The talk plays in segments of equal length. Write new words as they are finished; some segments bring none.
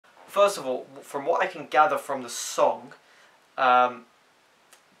first of all, from what I can gather from the song,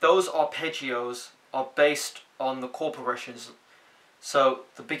 those arpeggios are based on the chord progressions. So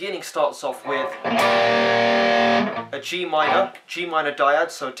the beginning starts off with a G minor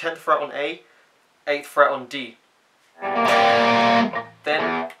dyad, so 10th fret on A, 8th fret on D.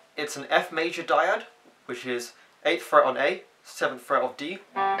 Then it's an F major dyad, which is 8th fret on A, 7th fret of D.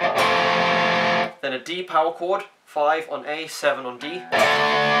 Then a D power chord, 5 on A, 7 on D.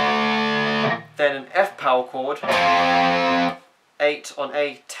 Then an F power chord, 8 on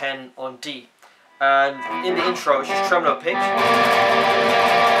A, 10 on D. And in the intro, it's just tremolo pick.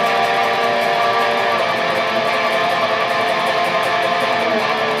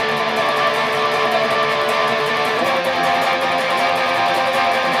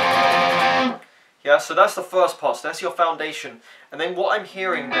 Yeah, so that's the first part, so that's your foundation. And then what I'm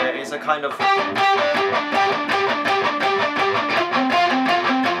hearing there is a kind of...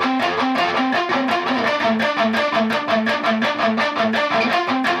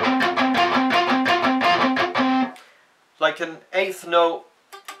 like an 8th note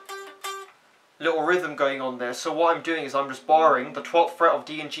little rhythm going on there. So what I'm doing is I'm just barring the 12th fret of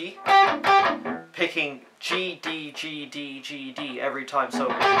D and G, picking G, D, G, D, G, D every time. So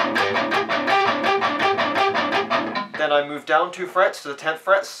then I move down 2 frets to the 10th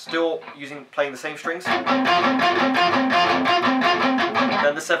fret, still playing the same strings. Then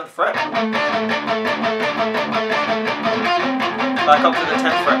the 7th fret, back up to the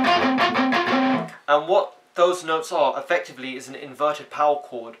 10th fret. And what those notes are effectively is an inverted power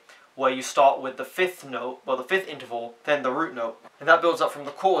chord, where you start with the 5th note, well the 5th interval, then the root note. And that builds up from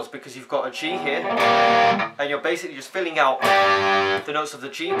the chords because you've got a G here, and you're basically just filling out the notes of the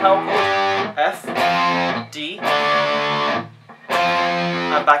G power chord, F, D,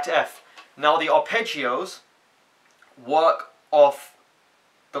 and back to F. Now the arpeggios work off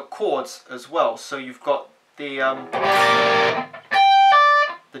the chords as well, so you've got the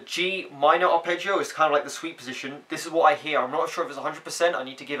G minor arpeggio is kind of like the sweep position. This is what I hear. I'm not sure if it's 100%. I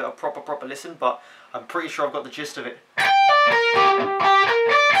need to give it a proper listen, but I'm pretty sure I've got the gist of it.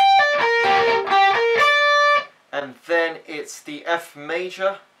 And then it's the F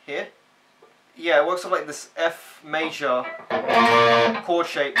major here. Yeah, it works on like this F major chord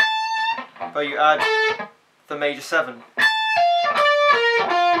shape, where you add the major 7.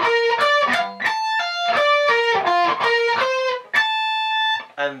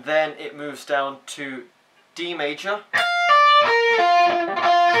 And then it moves down to D major.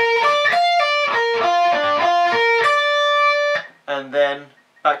 And then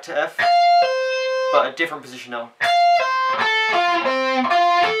back to F, but a different position now.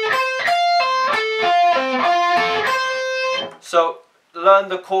 So learn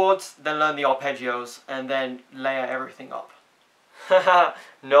the chords, then learn the arpeggios, and then layer everything up.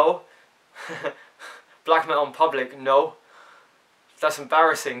 No. Black metal in public, no. That's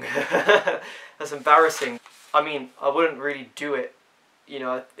embarrassing. That's embarrassing. I mean, I wouldn't really do it. You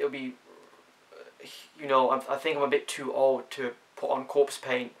know, it would be... You know, I think I'm a bit too old to put on corpse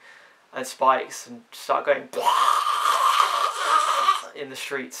paint and spikes and start going in the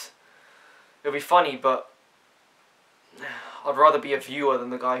streets. It would be funny, but I'd rather be a viewer than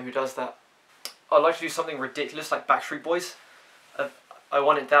the guy who does that. I'd like to do something ridiculous like Backstreet Boys. I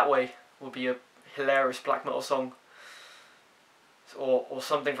Want It That Way would be a hilarious black metal song. Or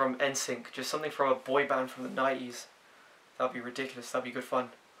something from NSYNC, just something from a boy band from the 90s. That'd be ridiculous, that'd be good fun.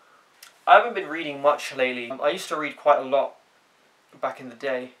 I haven't been reading much lately. I used to read quite a lot back in the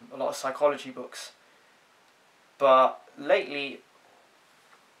day, a lot of psychology books. But lately,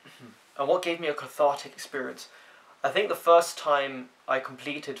 and what gave me a cathartic experience, I think the first time I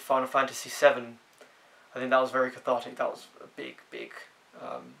completed Final Fantasy VII, I think that was very cathartic. That was a big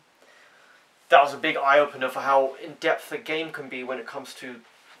that was a big eye-opener for how in-depth the game can be when it comes to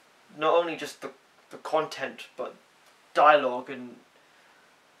not only just the content, but dialogue and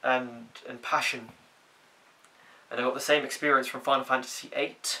passion. And I got the same experience from Final Fantasy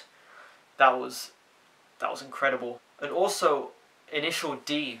VIII. That was incredible. And also Initial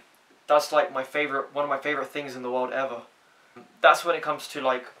D, that's like one of my favorite things in the world ever. That's when it comes to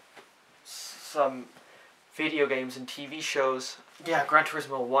like some video games and TV shows. Yeah, Gran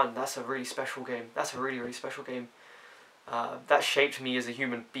Turismo 1, that's a really special game. That's a really special game. That shaped me as a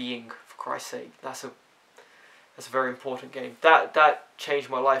human being, for Christ's sake. That's a very important game. That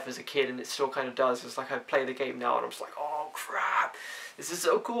changed my life as a kid, and it still kind of does. It's like I play the game now and I'm just like, oh crap, this is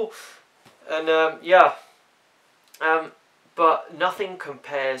so cool. And yeah. But nothing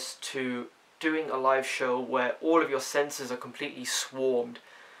compares to doing a live show where all of your senses are completely swarmed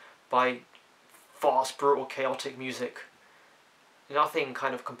by fast, brutal, chaotic music. nothing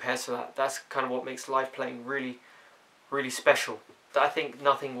kind of compares to that. That's kind of what makes live playing really, really special. I think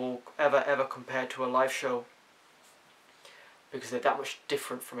nothing will ever compare to a live show, because they're that much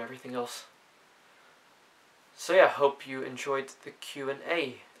different from everything else. So yeah, hope you enjoyed the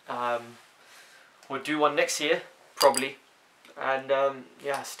Q&A. We'll do one next year, probably. And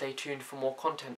yeah, stay tuned for more content.